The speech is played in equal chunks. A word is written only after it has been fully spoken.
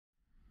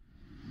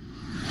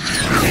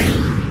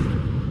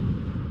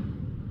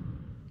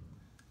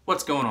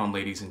What's going on,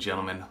 ladies and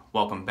gentlemen?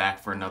 Welcome back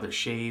for another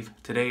shave.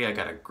 Today I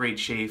got a great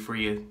shave for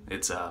you.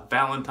 It's a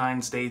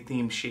Valentine's Day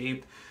themed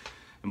shave.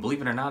 And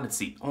believe it or not, it's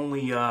the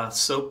only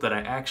soap that I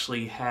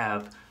actually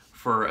have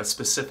for a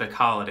specific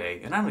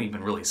holiday. And I don't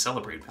even really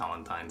celebrate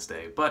Valentine's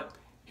Day. But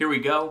here we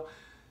go.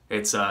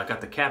 It's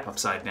got the cap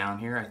upside down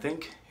here, I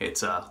think.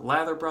 It's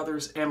Lather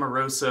Brothers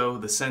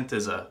Amoroso. The scent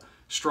is a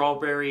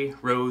strawberry,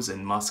 rose,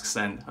 and musk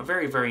scent. A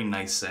very, very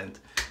nice scent.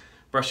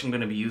 Brush I'm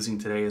going to be using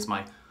today is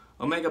my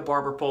Omega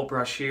Barber Pole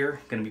brush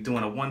here. Going to be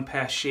doing a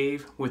one-pass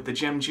shave with the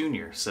Gem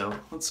Junior. So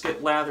let's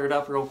get lathered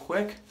up real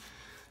quick.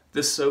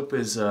 This soap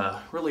is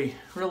a really,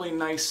 really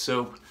nice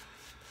soap.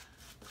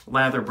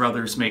 Lather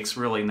Brothers makes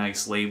really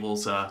nice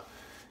labels. Out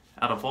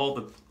of all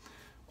the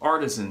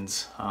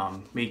artisans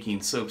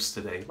making soaps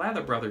today,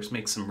 Lather Brothers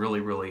makes some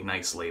really, really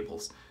nice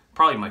labels.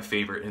 Probably my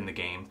favorite in the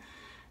game.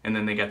 And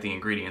then they got the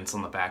ingredients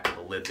on the back of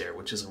the lid there,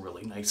 which is a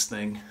really nice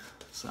thing.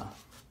 So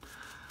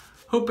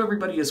hope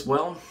everybody is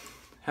well.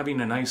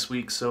 Having a nice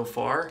week so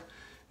far,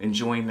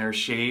 enjoying their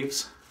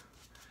shaves,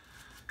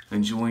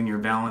 enjoying your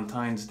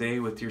Valentine's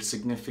Day with your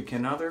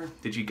significant other.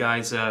 Did you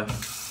guys,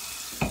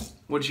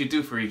 what did you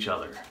do for each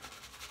other?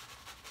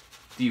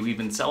 Do you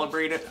even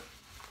celebrate it?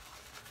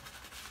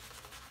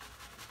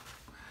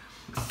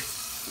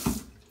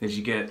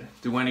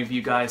 Do any of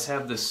you guys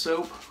have this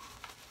soap?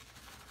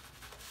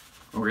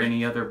 Or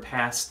any other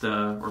past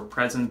or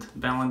present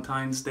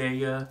Valentine's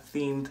Day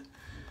themed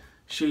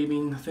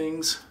shaving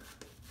things?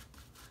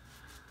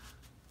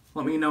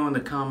 Let me know in the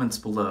comments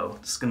below.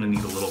 It's going to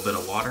need a little bit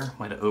of water.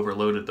 Might have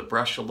overloaded the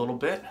brush a little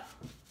bit.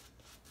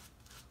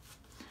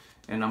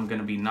 And I'm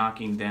going to be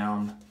knocking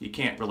down, you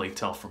can't really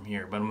tell from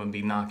here, but I'm going to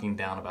be knocking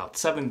down about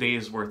 7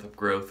 days worth of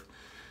growth.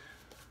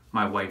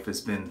 My wife has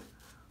been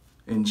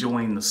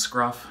enjoying the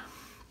scruff,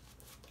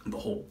 the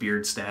whole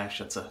beard stash.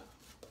 That's a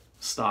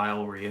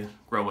style where you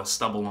grow a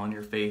stubble on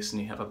your face and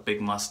you have a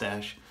big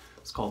mustache.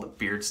 It's called a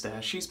beard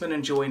stash. She's been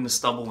enjoying the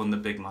stubble and the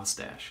big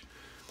mustache.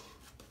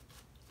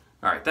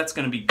 Alright, that's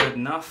going to be good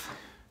enough,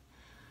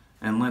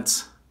 and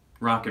let's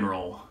rock and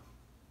roll.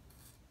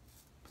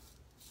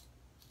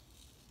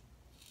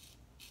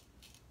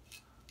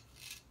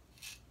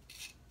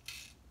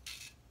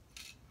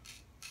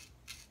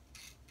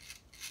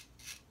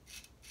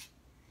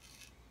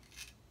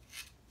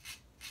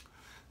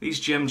 These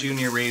Gem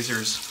Junior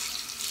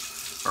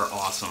razors are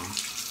awesome.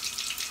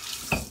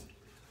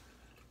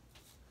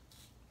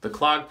 The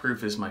clog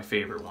proof is my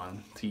favorite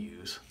one to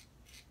use.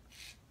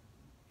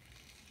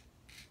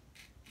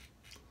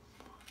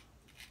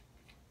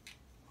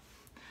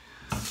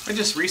 I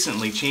just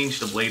recently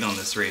changed the blade on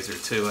this razor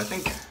too. I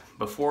think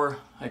before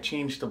I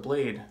changed the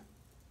blade,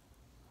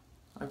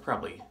 I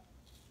probably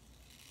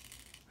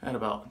had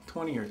about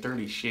 20 or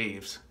 30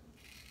 shaves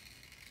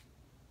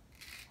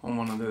on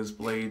one of those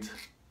blades.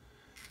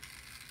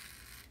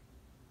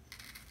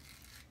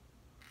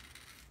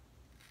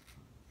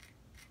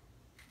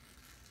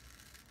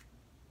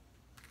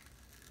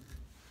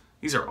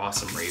 These are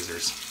awesome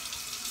razors.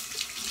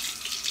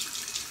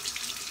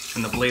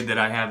 And the blade that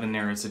I have in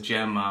there is a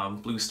Gem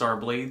Blue Star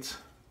blades.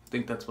 I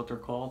think that's what they're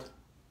called.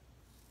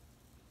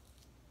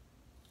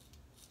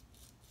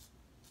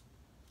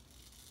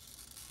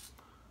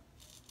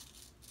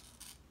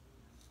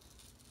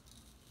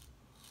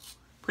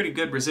 Pretty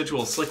good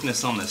residual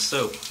slickness on this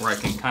soap where I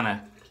can kind of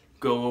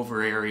go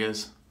over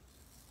areas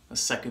a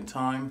second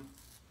time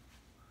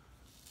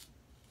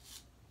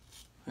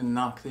and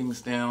knock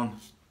things down.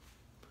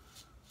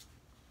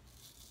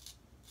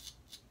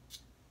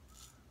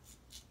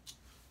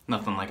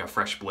 Nothing like a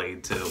fresh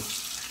blade too.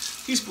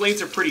 These blades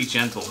are pretty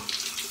gentle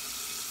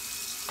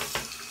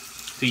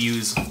to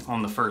use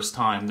on the first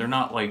time. They're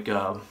not like,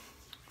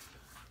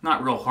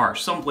 not real harsh.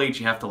 Some blades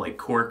you have to like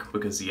cork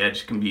because the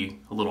edge can be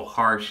a little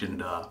harsh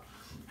and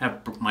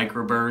have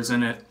micro burrs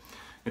in it.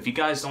 If you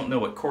guys don't know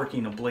what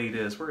corking a blade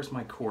is, where's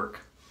my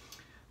cork?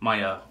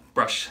 My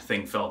brush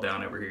thing fell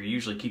down over here. You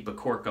usually keep a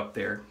cork up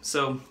there.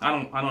 So I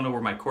don't know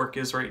where my cork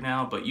is right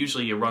now, but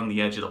usually you run the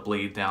edge of the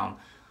blade down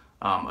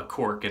a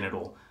cork and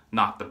it'll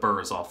knock the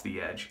burrs off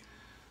the edge.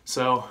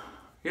 So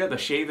yeah, the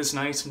shave is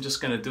nice. I'm just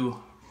gonna do a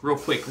real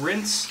quick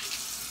rinse.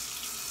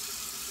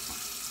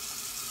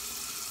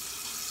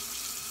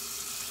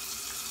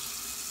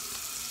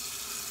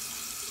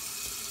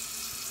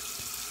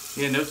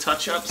 Yeah, no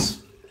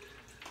touch-ups.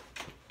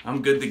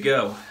 I'm good to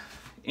go.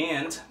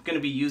 And I'm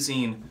gonna be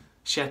using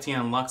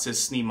Chatillon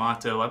Luxe's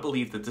Moto. I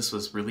believe that this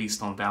was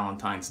released on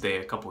Valentine's Day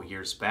a couple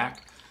years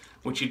back.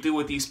 What you do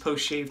with these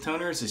post-shave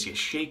toners is you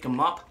shake them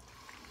up,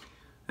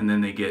 and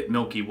then they get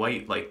milky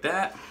white like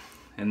that,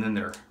 and then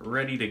they're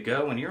ready to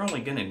go, and you're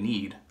only gonna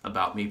need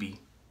about maybe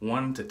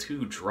 1 to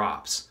 2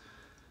 drops.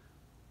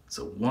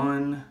 So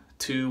 1,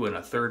 2, and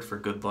 1/3 for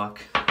good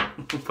luck.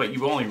 But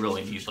you only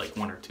really need like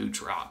 1 or 2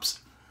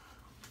 drops.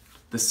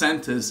 The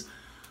scent is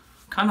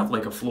kind of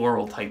like a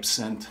floral type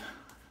scent.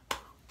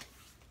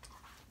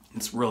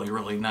 It's really,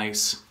 really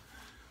nice.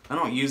 I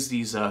don't use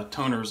these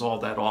toners all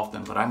that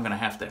often, but I'm gonna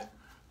have to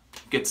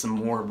get some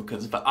more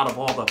because out of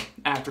all the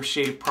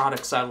aftershave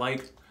products I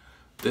like,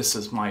 this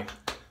is my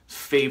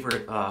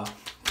favorite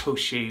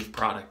post-shave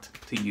product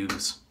to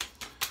use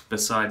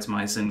besides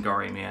my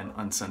Zingari Man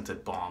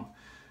unscented balm,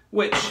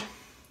 which,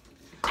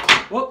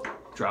 whoop,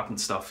 dropping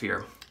stuff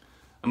here.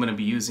 I'm going to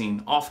be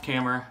using off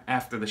camera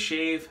after the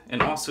shave,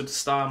 and also to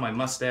style my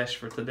mustache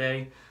for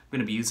today, I'm going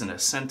to be using a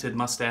scented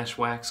mustache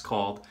wax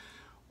called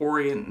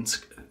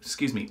Orient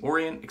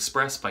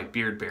Express by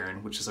Beard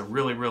Baron, which is a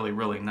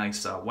really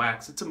nice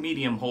wax. It's a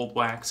medium hold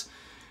wax,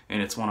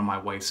 and it's one of my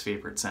wife's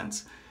favorite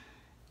scents.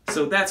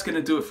 So that's going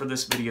to do it for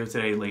this video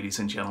today, ladies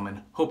and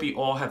gentlemen. Hope you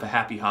all have a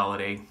happy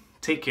holiday.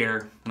 Take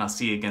care, and I'll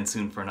see you again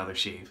soon for another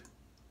shave.